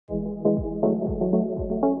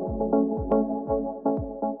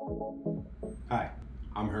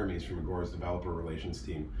Rays from Agora's developer relations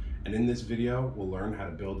team, and in this video we'll learn how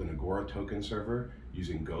to build an Agora token server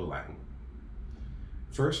using GoLang.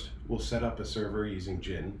 First, we'll set up a server using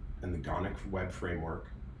Gin and the GoLang web framework,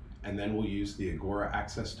 and then we'll use the Agora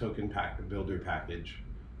access token builder package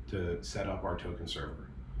to set up our token server.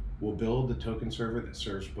 We'll build a token server that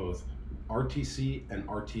serves both RTC and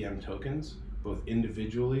RTM tokens, both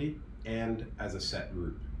individually and as a set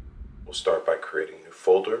group. We'll start by creating a new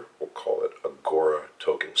folder. We'll call it Agora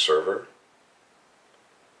Token Server.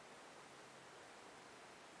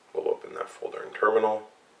 We'll open that folder in terminal.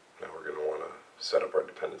 Now we're going to want to set up our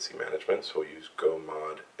dependency management, so we'll use go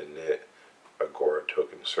mod init Agora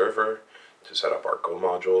Token Server to set up our Go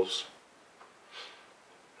modules.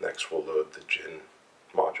 Next we'll load the Gin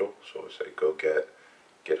module, so we'll say go get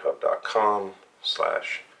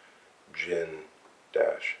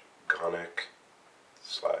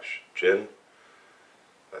github.com/gin-gonic/gin.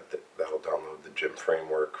 That'll download the Gin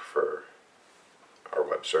framework for our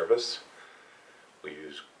web service. We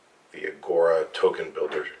use the Agora token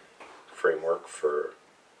builder framework for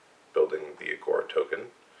building the Agora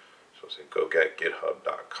token. So say go get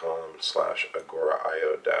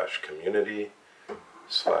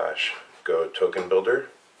github.com/agoraio-community/go token builder.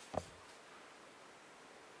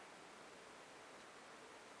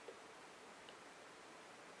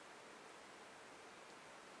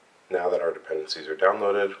 Now that our dependencies are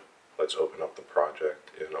downloaded, let's open up the project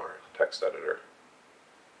in our text editor.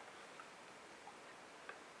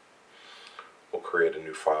 We'll create a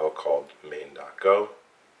new file called main.go.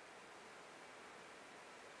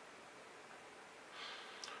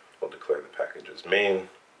 We'll declare the package as main,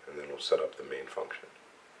 and then we'll set up the main function.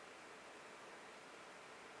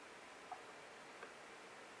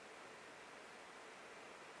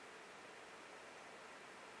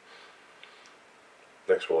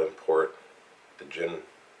 Next we'll import the Gin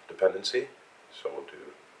dependency, so we'll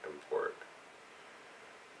do import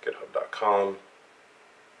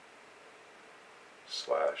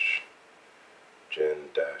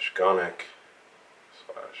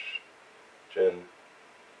github.com/gin-gonic/gin.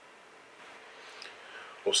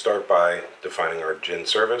 We'll start by defining our Gin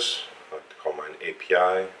service. I like to call mine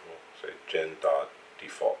API. We'll say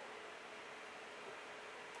gin.default.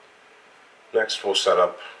 Next we'll set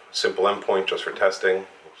up a simple endpoint just for testing.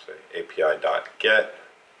 We'll say api.get.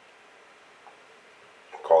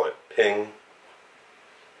 We'll call it ping.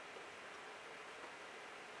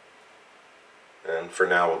 And for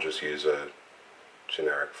now we'll just use a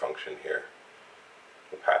generic function here.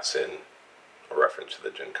 We'll pass in a reference to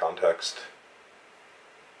the Gin context.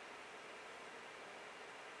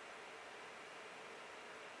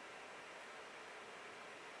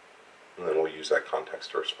 And then we'll use that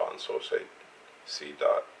context to respond. So we'll say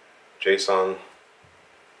c.json.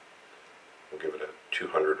 We'll give it a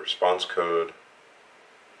 200 response code.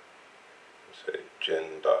 We'll say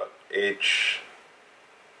gin.h.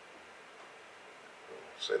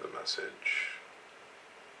 We'll say the message.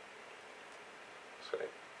 Say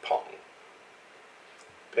pong.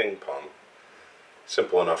 Ping pong.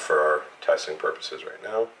 Simple enough for our testing purposes right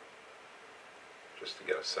now, just to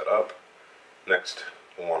get us set up. Next,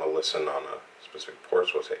 we'll want to listen on a specific port,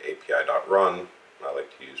 so we'll say api.run, and I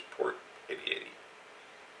like to use port 8080.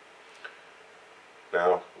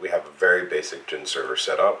 Now we have a very basic Gin server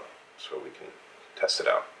set up, so we can test it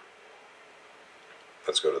out.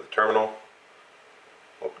 Let's go to the terminal,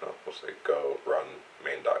 open up, we'll say go run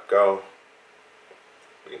main.go.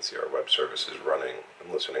 We can see our web service is running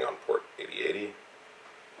and listening on port 8080.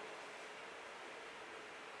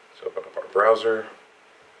 So open up our browser.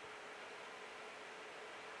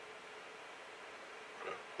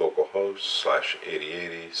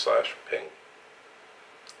 localhost/8080/ping.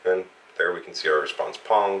 And there we can see our response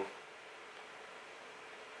pong.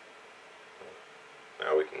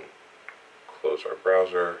 Now we can close our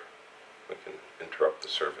browser. We can interrupt the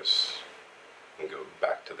service and go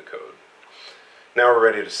back to the code. Now we're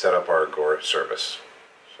ready to set up our Agora service.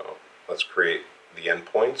 So let's create the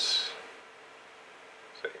endpoints.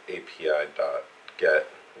 Say api.get.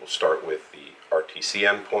 We'll start with the RTC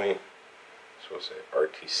endpoint. So we'll say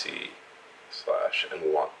RTC/ and we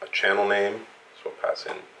want a channel name. So we'll pass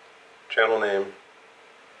in channel name.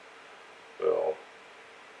 We'll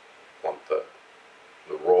want the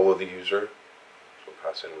role of the user. So we'll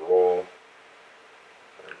pass in role.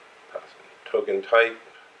 And pass in token type.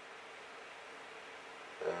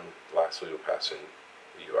 And lastly, we'll pass in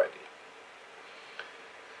the UID.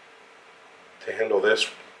 To handle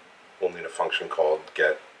this, we'll need a function called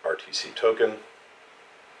getRTCToken.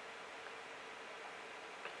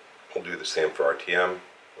 We'll do the same for RTM.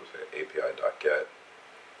 We'll say api.get/RTM.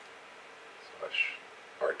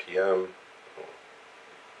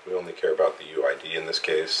 We only care about the UID in this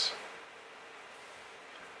case.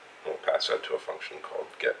 We'll pass that to a function called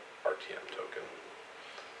getRTMToken.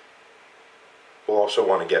 We'll also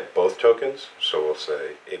want to get both tokens, so we'll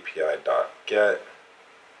say API.get.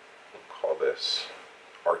 We'll call this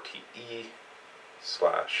RTE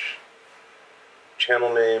 /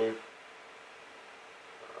 channel name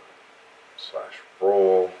 /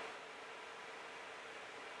 role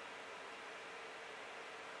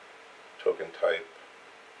token type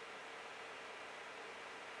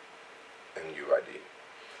and UID.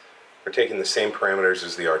 We're taking the same parameters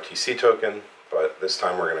as the RTC token, but this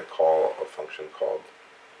time we're going to call a function called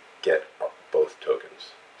get both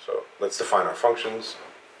tokens. So let's define our functions.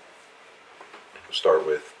 We'll start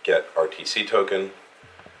with get RTC token.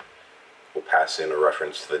 We'll pass in a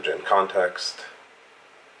reference to the gen context.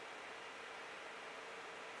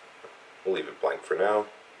 We'll leave it blank for now.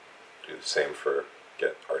 Do the same for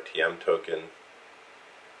get RTM token.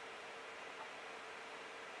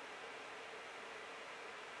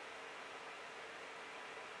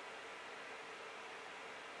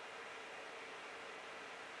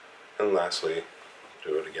 And lastly,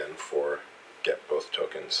 do it again for get both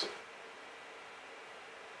tokens.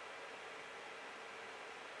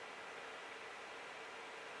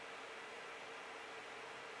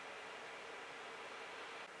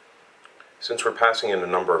 Since we're passing in a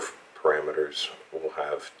number of parameters, we'll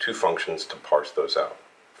have two functions to parse those out.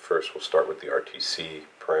 First, we'll start with the RTC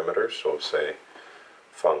parameters. So we'll say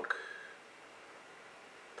func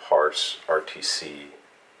parse RTC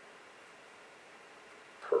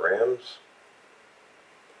params.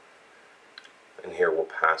 And here we'll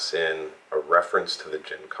pass in a reference to the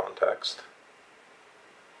gen context.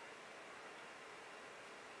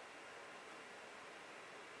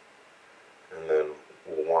 And then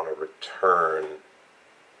we'll want to return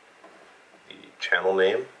the channel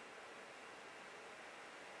name,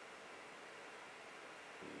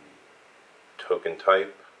 the token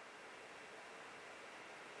type,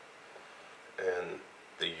 and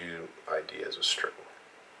the UID as a string.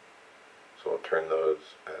 So we'll turn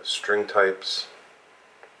those as string types.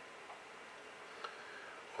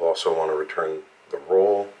 We'll also want to return the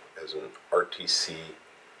role as an RTC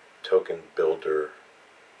token builder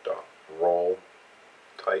dot role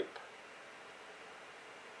type,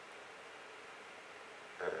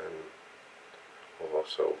 and we'll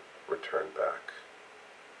also return back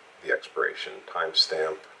the expiration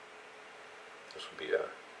timestamp. This will be a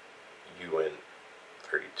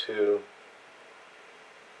uint32,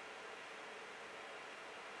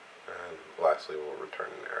 and lastly we'll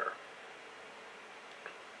return an error.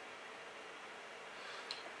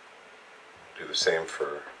 Do the same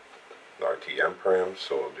for the RTM params,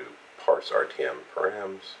 so we'll do parse RTM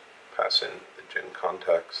params, pass in the gen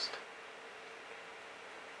context.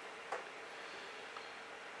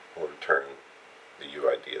 We'll return the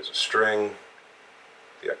UID as a string,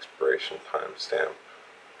 the expiration timestamp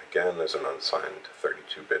again as an unsigned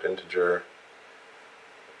 32-bit integer,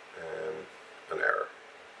 and an error,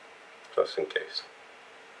 just in case.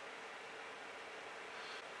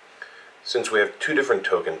 Since we have two different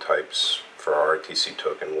token types for our RTC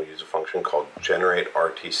token, we'll use a function called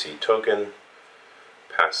generateRTCToken,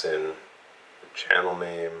 pass in the channel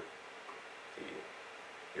name,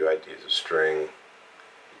 the UID as a string,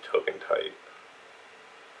 the token type.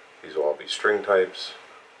 These will all be string types.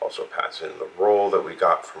 Also pass in the role that we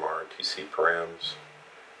got from our RTC params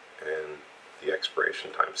and the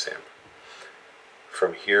expiration timestamp.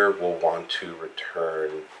 From here, we'll want to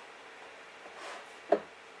return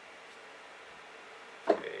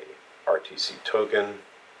RTC token.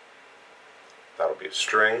 That'll be a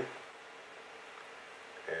string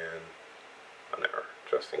and an error,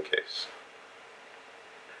 just in case.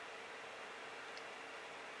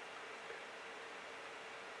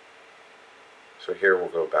 So here we'll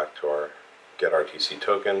go back to our getRTC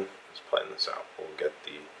token. Let's plan this out. We'll get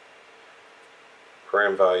the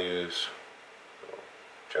param values, we'll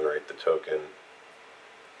generate the token,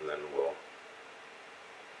 and then we'll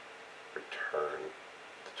return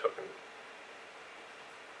the token.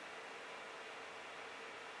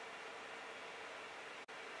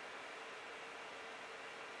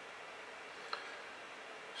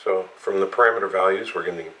 So from the parameter values, we're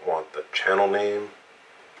going to want the channel name.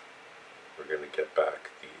 We're going to get back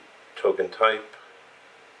the token type,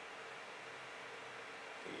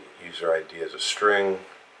 the user ID as a string,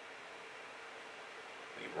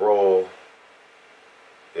 the role,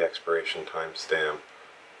 the expiration timestamp,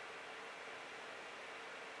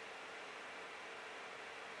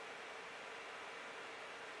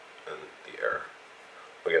 and the error.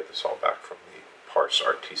 We get this all back from the parse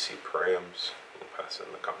RTC params. We'll pass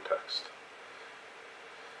in the context.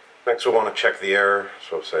 Next we'll want to check the error,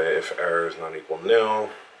 so we'll say if error is not equal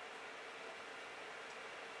nil,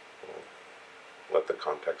 we'll let the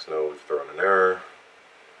context know we've thrown an error,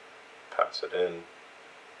 pass it in.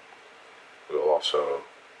 We'll also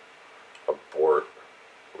abort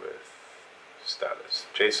with status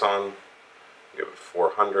JSON, give it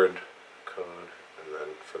 400 code, and then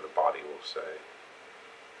for the body we'll say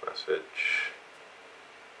message,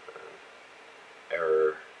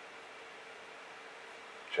 error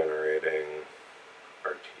generating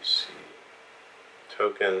RTC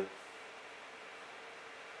token.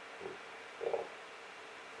 We'll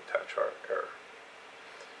attach our error.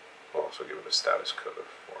 We'll also give it a status code of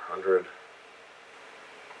 400.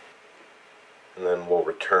 And then we'll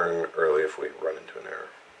return early if we run into an error.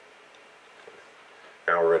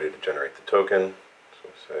 Now we're ready to generate the token. So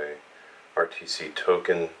we'll say RTC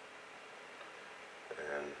token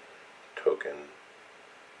and token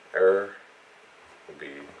error will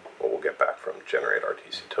be what we'll get back from generate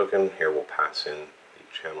RTC token. Here we'll pass in the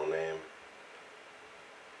channel name.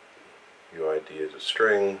 UID is a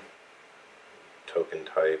string, token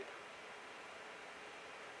type,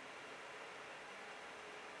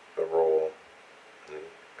 the role, and the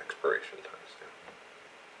expiration timestamp.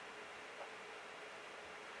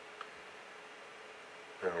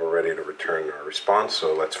 Now we're ready to return our response,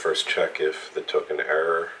 so let's first check if the token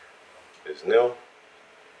error is nil.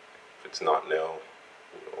 If it's not nil,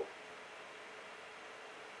 we'll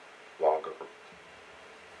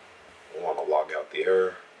want to log out the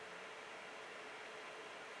error.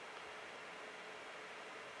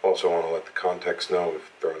 Also want to let the context know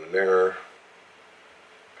we've thrown an error.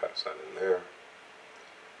 Pass that in there.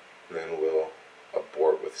 And then we'll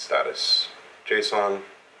abort with status JSON.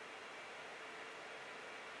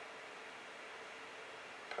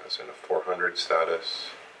 Pass in a 400 status.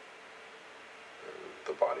 And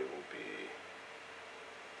the body will be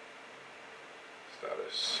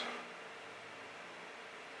status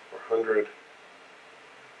 400.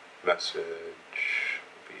 Message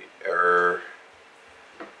will be error.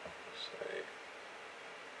 Say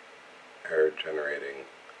error generating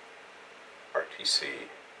RTC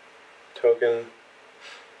token.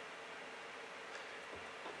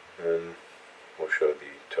 And we'll show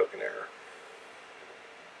the token error.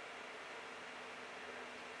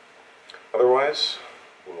 Otherwise,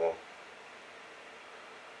 we'll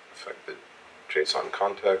affect the JSON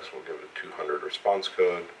context. We'll give it a 200 response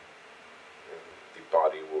code. And the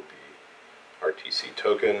body will be RTC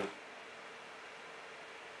token.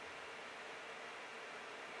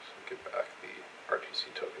 So get back the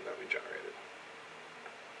RTC token that we generated.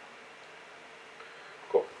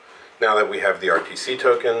 Cool. Now that we have the RTC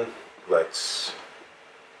token, let's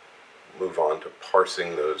move on to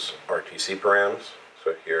parsing those RTC params.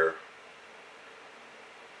 So here,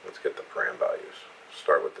 let's get the param values.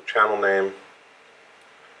 Start with the channel name.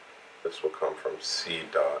 This will come from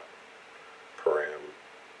c.param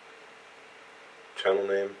channel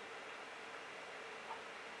name.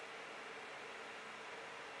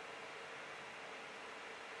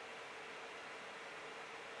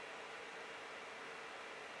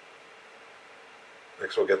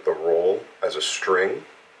 Next we'll get the role as a string.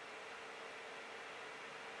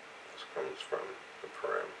 This comes from the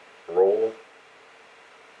param role.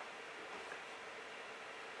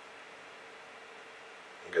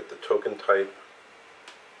 Get the token type.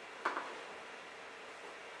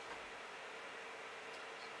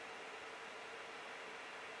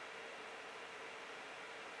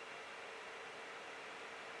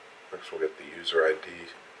 Next we'll get the user ID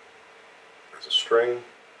as a string.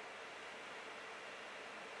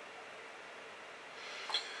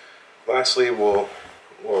 Lastly, we'll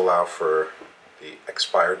allow for the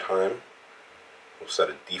expire time. We'll set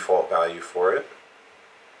a default value for it.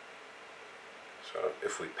 So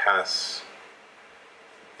if we pass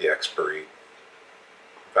the expiry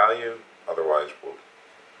value, otherwise we'll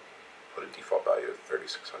put a default value of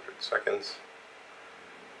 3600 seconds.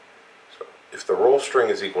 So if the role string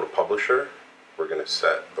is equal to publisher, we're going to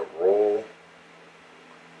set the role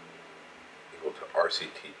equal to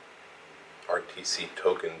RTC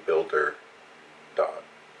token builder dot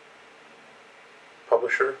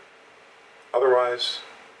publisher. Otherwise,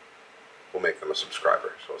 we'll make them a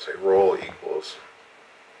subscriber. So we'll say role equals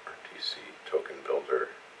RTC token builder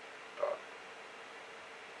dot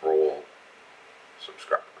role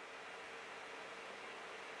subscriber.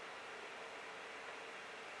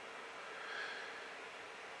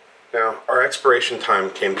 Now, our expiration time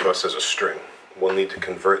came to us as a string. We'll need to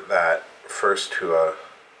convert that first to a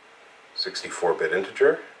 64-bit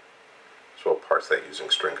integer. So we'll parse that using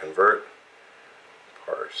string convert.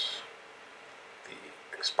 Parse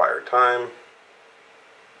the expire time.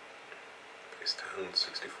 base 10,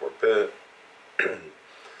 64-bit.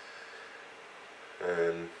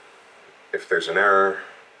 And if there's an error,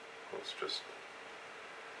 let's just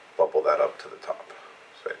bubble that up to the top.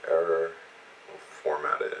 Say error, we'll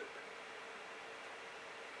format it.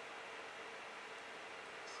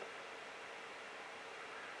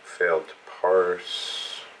 Failed to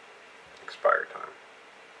parse, expire time.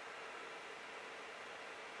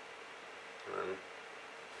 And then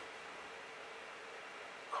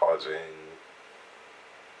causing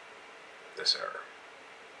this error.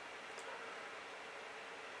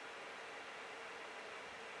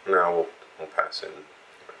 Now we'll pass in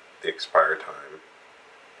the expire time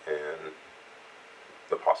and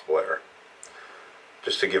the possible error,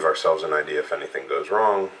 just to give ourselves an idea if anything goes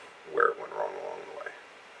wrong, where it went wrong along the way.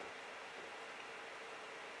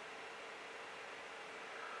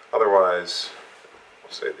 Otherwise,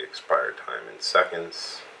 we'll say the expire time in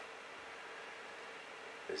seconds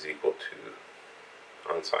is equal to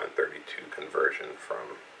unsigned 32 conversion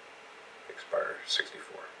from expire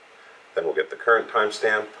 64. Then we'll get the current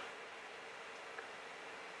timestamp,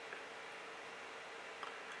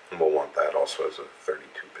 and we'll want that also as a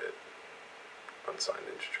 32-bit unsigned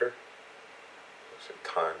integer. So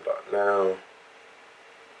time.now,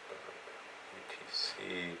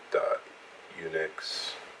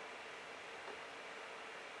 etc.unix,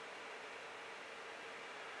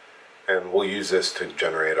 and we'll use this to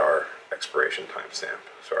generate our expiration timestamp.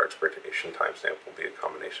 So our expiration timestamp will be a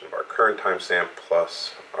combination of our current timestamp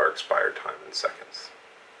plus our expired time in seconds.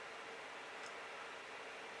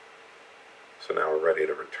 So now we're ready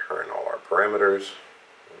to return all our parameters.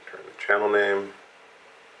 We'll return the channel name,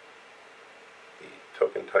 the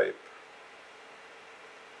token type,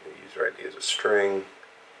 the user ID as a string,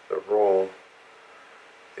 the role,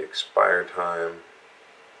 the expire time,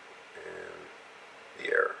 and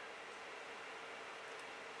the error.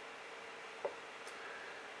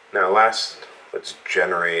 Now last, let's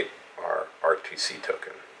generate our RTC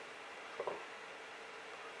token. So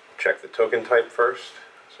check the token type first.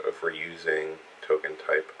 So if we're using token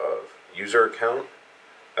type of user account,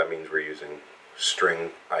 that means we're using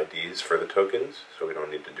string IDs for the tokens, so we don't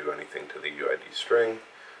need to do anything to the UID string.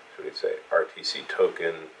 So we'd say RTC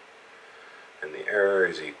token, and the error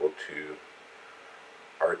is equal to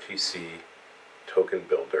RTC token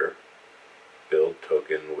builder, build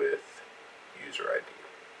token with user ID.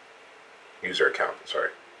 User account,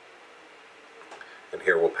 sorry. And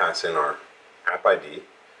here we'll pass in our app ID,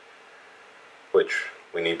 which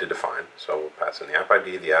we need to define. So we'll pass in the app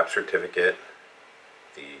ID, the app certificate,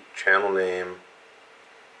 the channel name,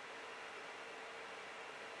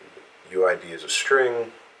 the UID as a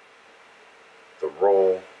string, the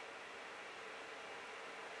role,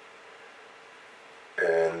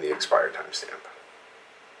 and the expired timestamp.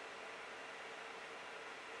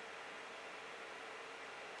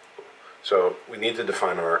 So we need to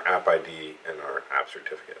define our app ID and our app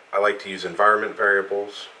certificate. I like to use environment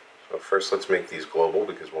variables. So first let's make these global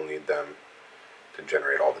because we'll need them to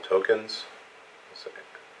generate all the tokens. Let's say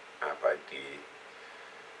app ID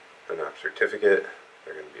and app certificate.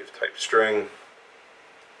 They're going to be of type string.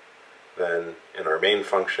 Then in our main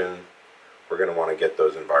function, we're going to want to get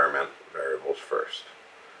those environment variables first.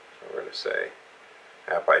 So we're going to say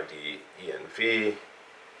app ID env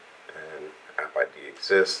and app ID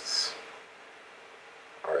exists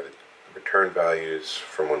are the return values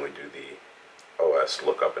from when we do the OS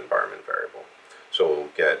lookup environment variable. So we'll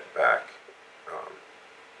get back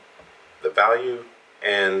the value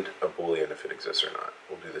and a boolean if it exists or not.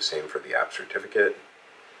 We'll do the same for the app certificate.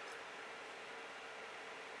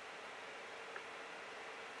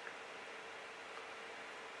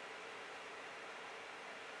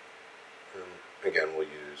 And again, we'll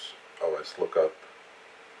use OS lookup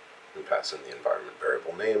and pass in the environment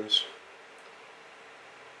variable names.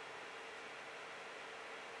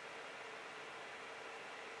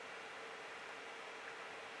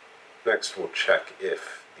 Next, we'll check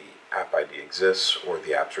if the app ID exists or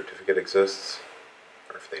the app certificate exists,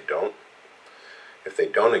 or if they don't. If they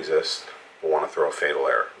don't exist, we'll want to throw a fatal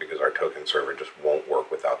error because our token server just won't work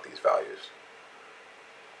without these values.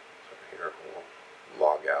 So here we'll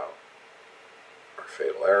log out our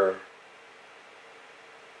fatal error.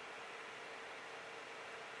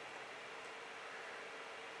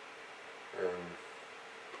 And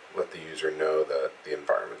let the user know that the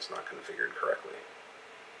environment's not configured correctly.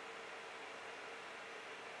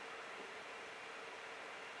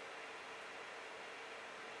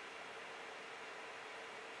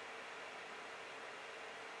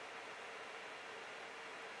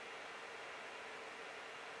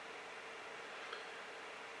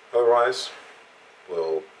 Otherwise,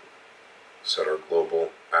 we'll set our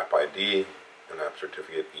global app ID and app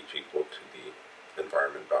certificate each equal to the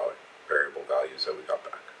environment variable values that we got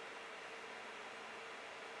back.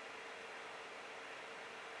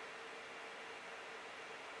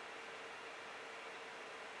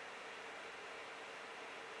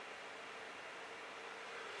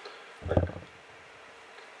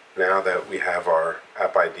 Now that we have our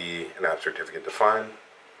app ID and app certificate defined,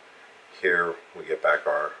 here we get back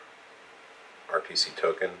our RTC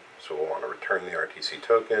token. So we'll want to return the RTC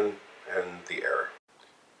token and the error.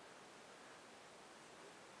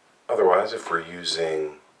 Otherwise, if we're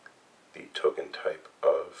using the token type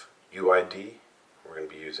of UID, we're going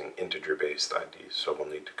to be using integer-based IDs. So we'll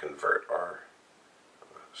need to convert our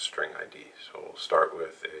string ID. So we'll start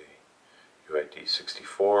with a UID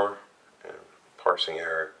 64 and parsing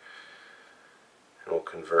error. And we'll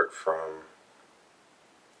convert from,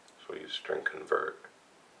 so we'll use string convert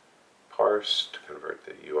parse to convert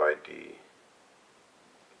the UID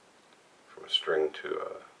from a string to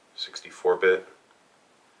a 64-bit.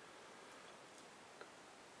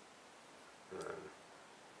 And then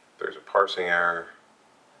there's a parsing error.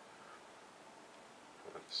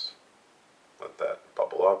 Let's let that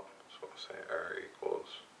bubble up. So we'll say error equals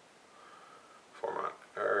format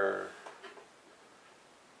error.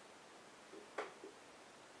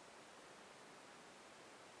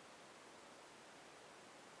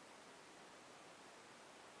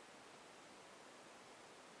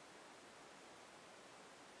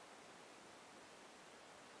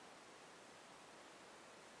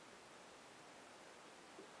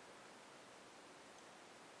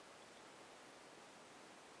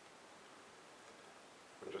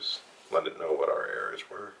 Just let it know what our errors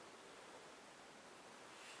were.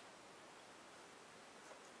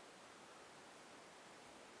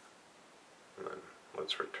 And then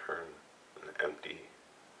let's return an empty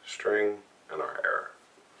string and our error.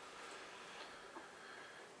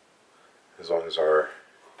 As long as our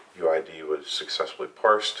UID was successfully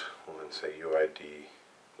parsed, we'll then say UID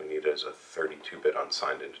we need as a 32-bit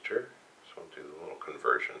unsigned integer. So we'll do the little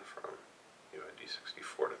conversion from UID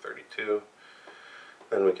 64 to 32.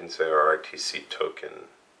 Then we can say our RTC token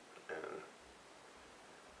and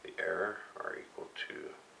the error are equal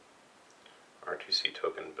to RTC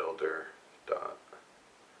token builder dot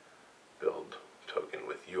build token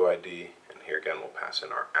with UID, and here again we'll pass in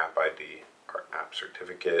our app ID, our app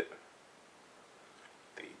certificate,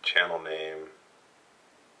 the channel name,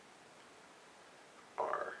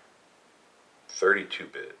 our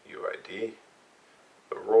 32-bit UID,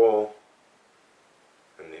 the role,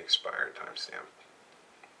 and the expired timestamp.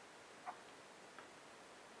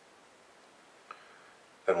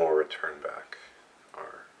 Then we'll return back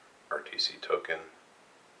our RTC token,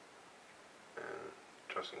 and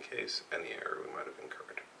just in case any error we might have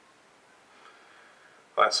incurred.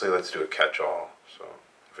 Lastly, let's do a catch-all. So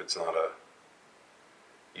if it's not a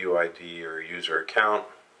UID or user account,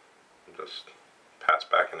 we'll just pass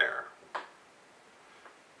back an error.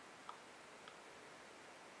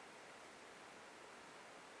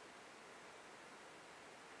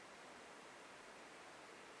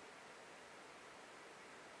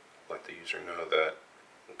 Let the user know that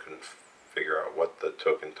we couldn't figure out what the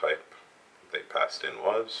token type they passed in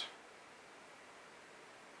was.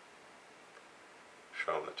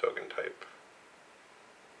 Show them the token type.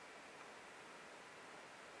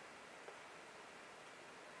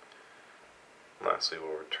 And lastly,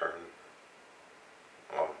 we'll return,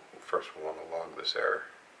 well, first we want to log this error.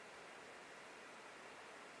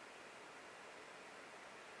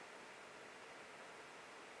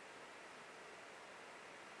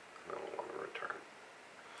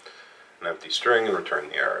 An empty string and return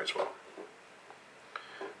the error as well.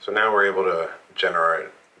 So now we're able to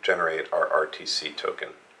generate our RTC token.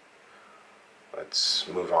 Let's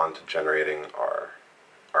move on to generating our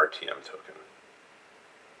RTM token.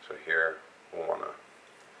 So here we'll want to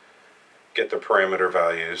get the parameter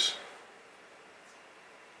values,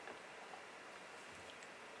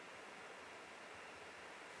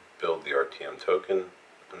 build the RTM token,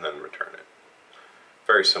 and then return it.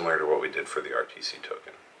 Very similar to what we did for the RTC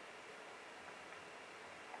token.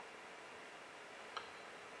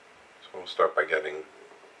 We'll start by getting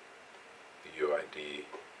the UID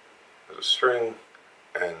as a string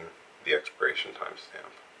and the expiration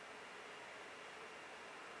timestamp,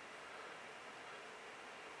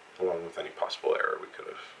 along with any possible error we could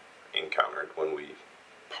have encountered when we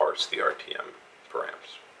parse the RTM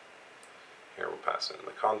params. Here we'll pass in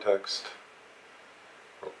the context.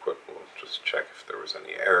 Real quick, we'll just check if there was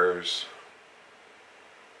any errors.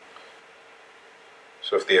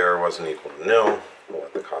 So if the error wasn't equal to nil, we'll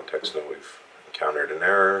let the context know we've encountered an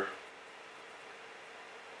error.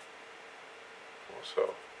 Also,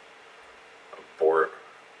 a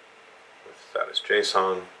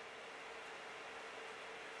JSON.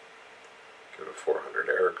 Give it a 400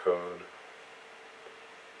 error code.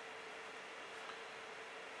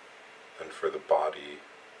 And for the body,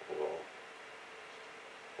 we'll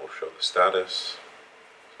show the status.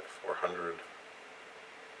 So 400.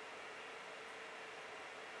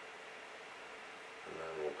 And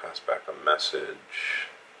then we'll pass back a message.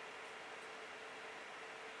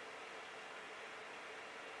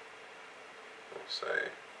 We'll say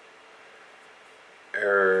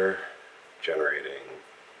error generating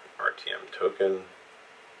RTM token.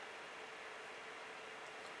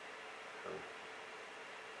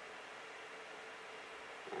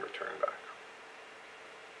 And return back.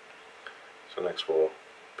 So next we'll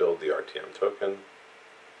build the RTM token.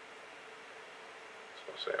 So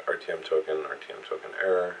we'll say RTM token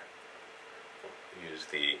error. We'll use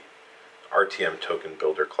the RTM token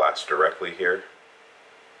builder class directly here.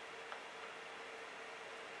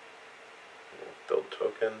 We'll build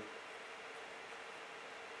token,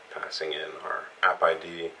 passing in our app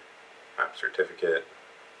ID, app certificate,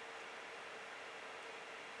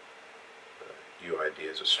 the UID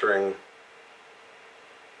is a string,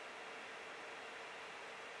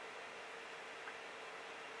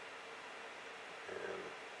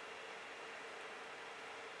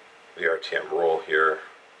 the RTM role here,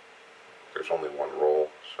 there's only one role,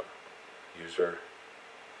 so user,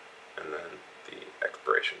 and then the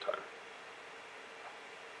expiration time.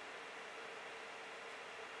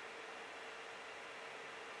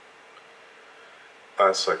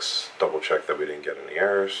 Let's double check that we didn't get any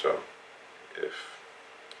errors, so if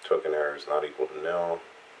token error is not equal to nil,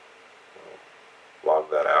 we'll log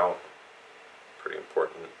that out, pretty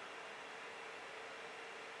important.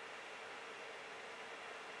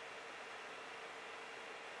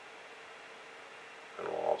 And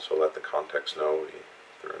we'll also let the context know we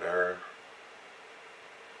threw an error.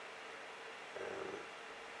 And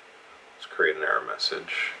let's create an error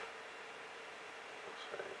message. Let's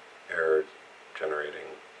say error generating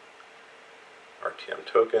RTM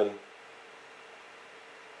token. And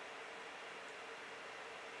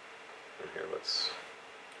here let's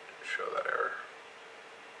show that error.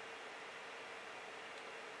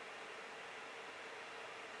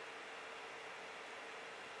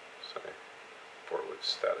 Say import with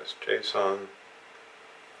status JSON,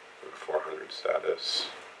 400 status,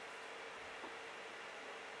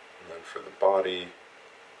 and then for the body,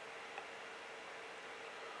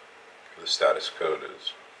 the status code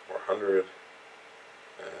is 400,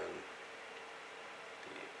 and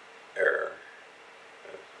the error,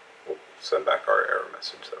 we'll send back our error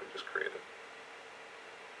message that we just created.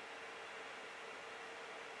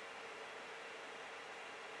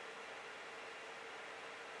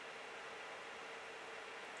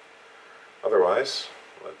 Otherwise,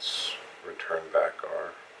 let's return back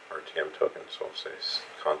our RTM token. So we'll say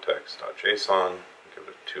context.json, give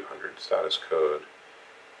it a 200 status code,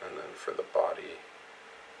 and then for the body,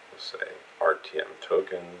 we'll say RTM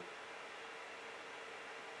token,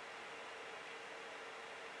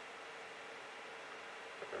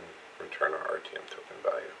 and return our RTM token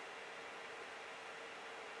value.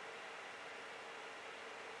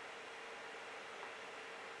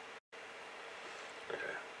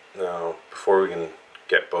 Okay, now before we can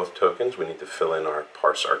get both tokens, we need to fill in our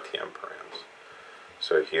parse RTM params.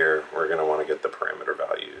 So here we're going to want to get the parameter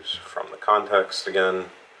values from the context again,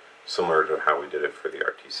 similar to how we did it for the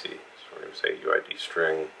RTC. So we're going to say UID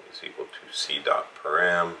string is equal to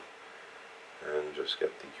c.param, and just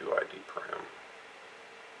get the UID param.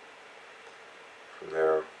 From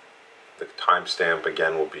there, the timestamp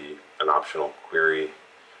again will be an optional query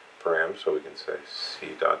param, so we can say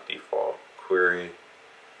c.default query,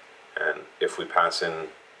 and if we pass in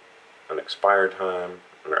an expire time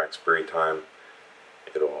or expiry time,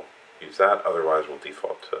 it'll use that, otherwise we'll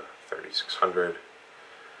default to 3600.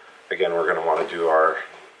 Again, we're going to want to do our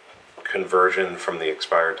conversion from the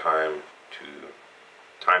expire time to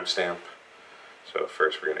timestamp. So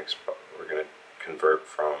first we're going to convert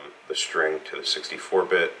from the string to the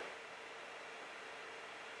 64-bit.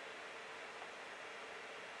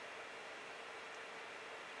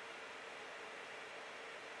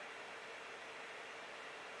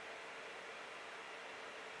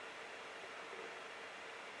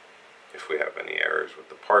 If we have any errors with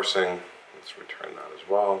the parsing, let's return that as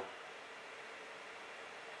well.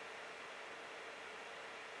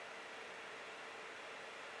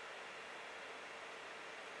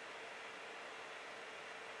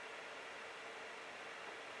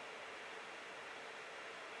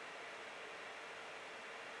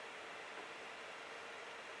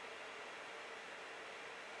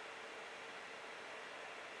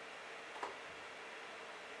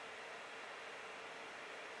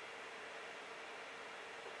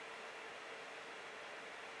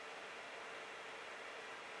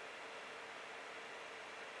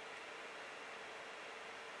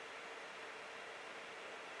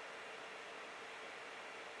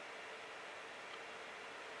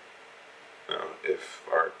 if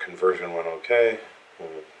our conversion went okay,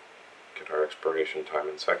 we'll get our expiration time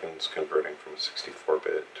in seconds, converting from a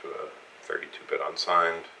 64-bit to a 32-bit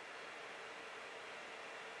unsigned.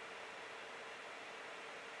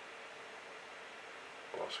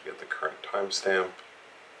 We'll also get the current timestamp.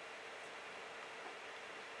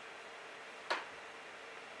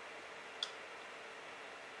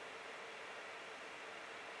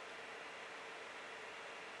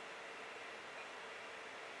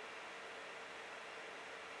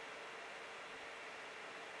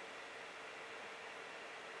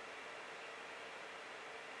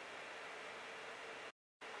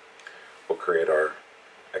 We'll create our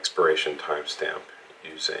expiration timestamp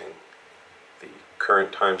using the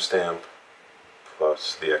current timestamp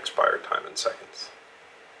plus the expired time in seconds.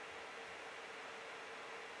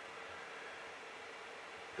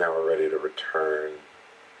 Now we're ready to return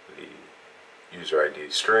the user ID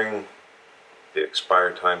string, the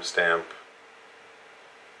expired timestamp,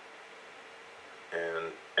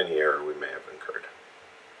 and any error we may have incurred.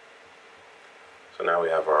 So now we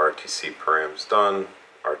have our RTC params done,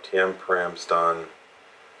 RTM params done.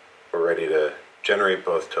 We're ready to generate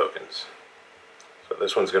both tokens. So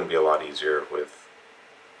this one's going to be a lot easier with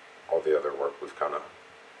all the other work we've kind of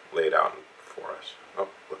laid out for us. Oh,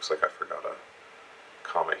 looks like I forgot a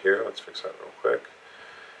comma here. Let's fix that real quick.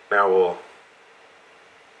 Now we'll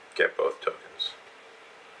get both tokens.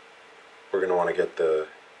 We're going to want to get the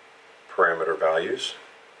parameter values.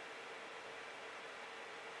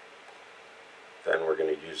 Then we're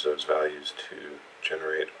going to use those values to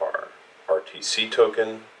generate our RTC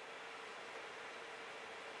token,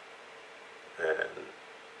 and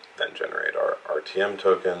then generate our RTM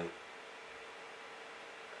token,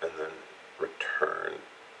 and then return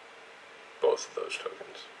both of those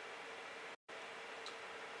tokens.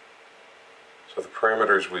 So the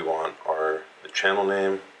parameters we want are the channel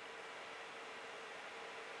name,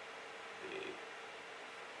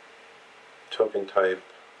 the token type,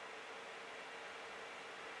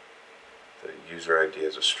 the user ID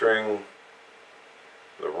as a string,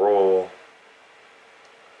 the role,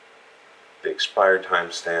 the expired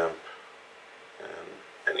timestamp, and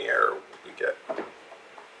any error we get.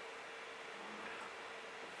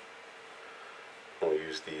 We'll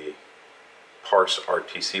use the parse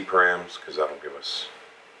RTC params because that'll give us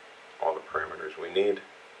all the parameters we need.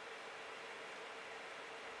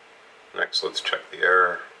 Next, let's check the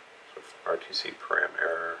error. So if RTC param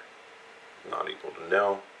error not equal to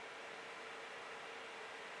nil,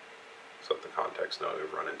 so let the context know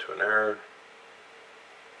we've run into an error.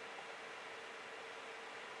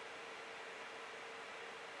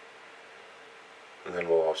 And then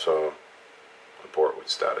we'll also abort with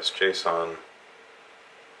status JSON,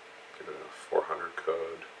 give it a 400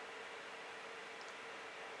 code.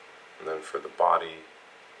 And then for the body,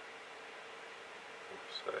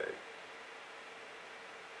 we'll say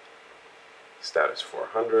status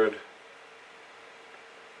 400.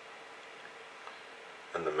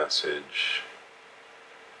 And the message,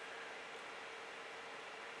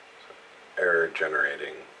 so error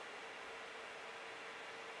generating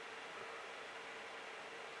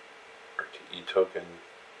RTE token,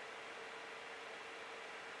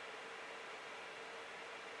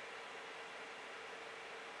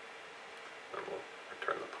 and we'll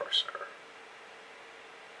return the parse error.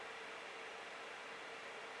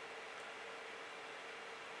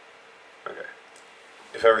 Okay.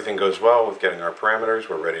 If everything goes well with getting our parameters,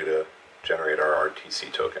 we're ready to generate our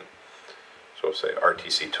RTC token. So we'll say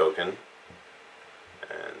RTC token,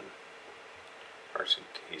 and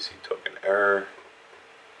RTC token error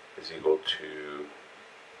is equal to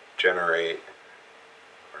generate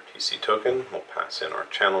RTC token. We'll pass in our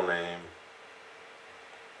channel name,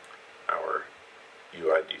 our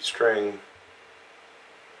UID string,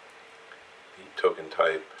 the token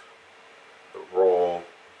type, the role,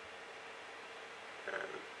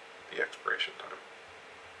 and the expiration time.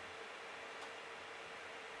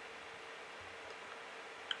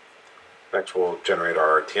 Next, we'll generate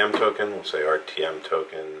our RTM token. We'll say RTM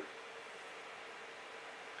token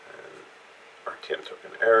and RTM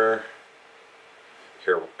token error.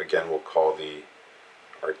 Here again, we'll call the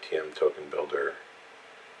RTM token builder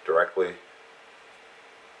directly.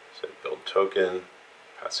 Say build token,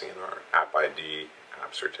 passing in our app ID,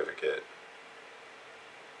 app certificate,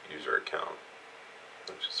 user account,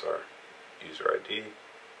 which is our user ID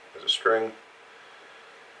as a string.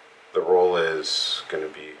 The role is going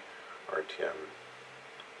to be RTM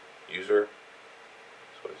user.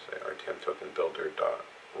 So we say RTM token builder dot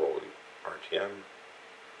role RTM,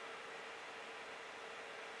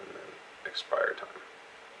 and then expire time.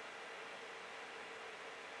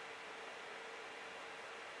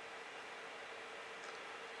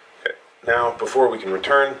 Now, before we can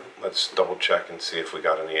return, let's double check and see if we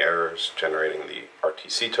got any errors generating the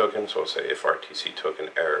RTC token. So we'll say if RTC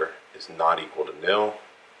token error is not equal to nil.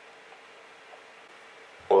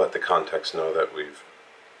 We'll let the context know that we've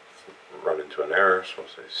run into an error. So we'll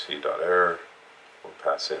say c.error. We'll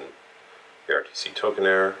pass in the RTC token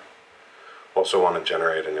error. We'll also want to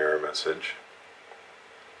generate an error message.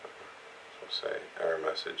 So we'll say error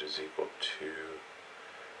message is equal to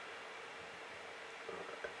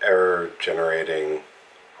error generating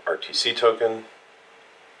RTC token.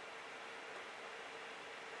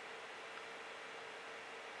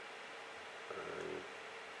 And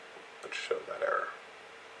let's show that error.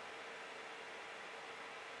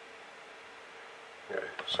 Okay,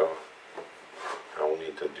 so now we'll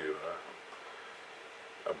need to do a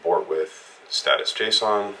abort with status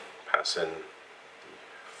JSON, pass in the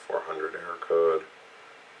 400 error code,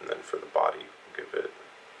 and then for the body, we'll give it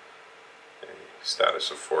a status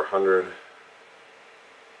of 400,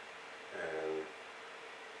 and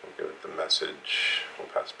we'll give it the message. We'll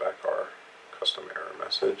pass back our custom error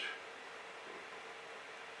message.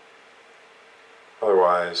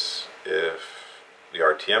 Otherwise, if the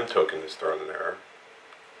RTM token is thrown in error,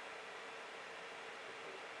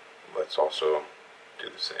 let's also do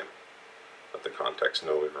the same. Let the context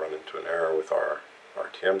know we've run into an error with our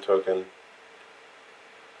RTM token.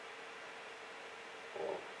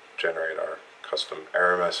 We'll generate our custom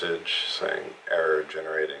error message saying error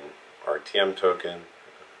generating RTM token.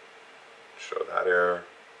 Show that error.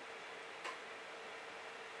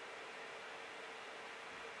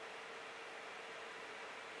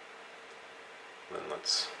 And then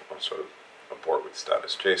let's also abort with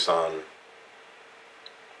status JSON.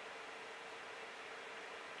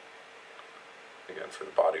 Again, for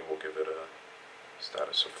the body, we'll give it a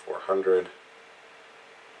status of 400.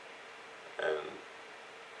 And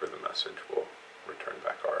for the message, we'll return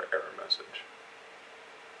back our error message.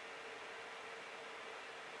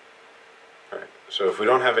 Alright, so if we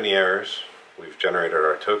don't have any errors, we've generated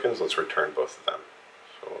our tokens, let's return both of them.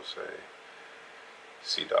 So we'll say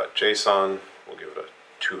c.json, we'll give it a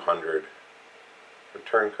 200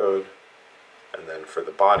 return code, and then for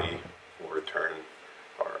the body, we'll return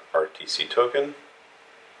our RTC token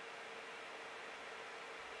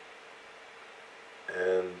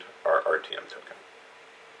and our RTM token.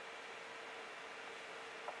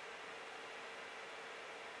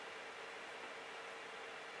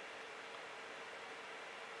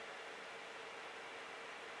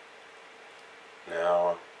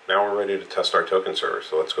 Now we're ready to test our token server.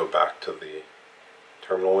 So let's go back to the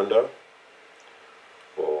terminal window.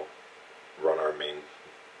 We'll run our main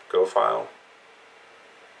Go file.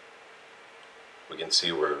 We can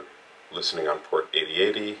see we're listening on port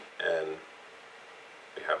 8080 and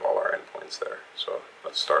we have all our endpoints there. So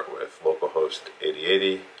let's start with localhost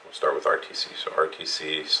 8080. We'll start with RTC. So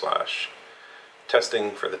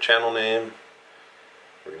RTC/testing for the channel name.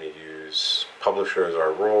 We're going to use publisher as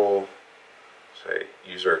our role. Say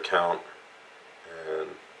user account,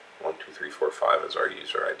 and 12345 as our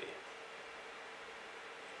user ID.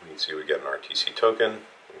 We can see we get an RTC token.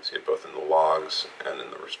 We can see it both in the logs and in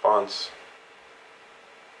the response.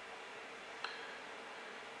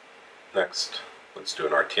 Next, let's do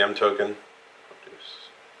an RTM token. We'll do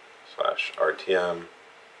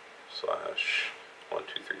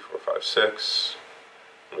 /RTM/123456.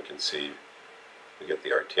 We can see we get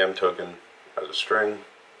the RTM token as a string.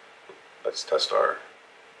 Let's test our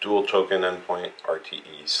dual token endpoint,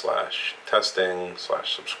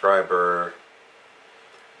 RTE/testing/subscriber.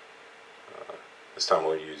 This time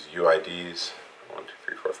we'll use UIDs,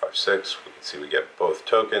 1234556. We can see we get both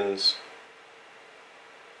tokens.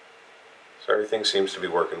 So everything seems to be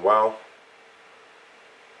working well.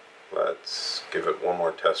 Let's give it one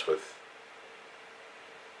more test with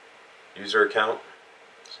user account.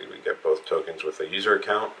 See, we get both tokens with a user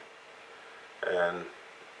account. And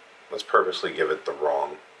let's purposely give it the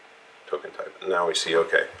wrong token type. And now we see,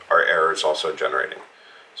 okay, our error is also generating.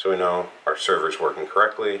 So we know our server is working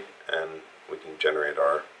correctly, and we can generate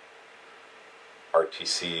our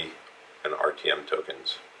RTC and RTM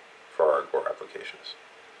tokens for our Agora applications.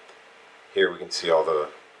 Here we can see all the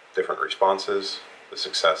different responses, the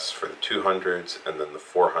success for the 200s, and then the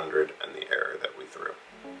 400 and the error that we threw.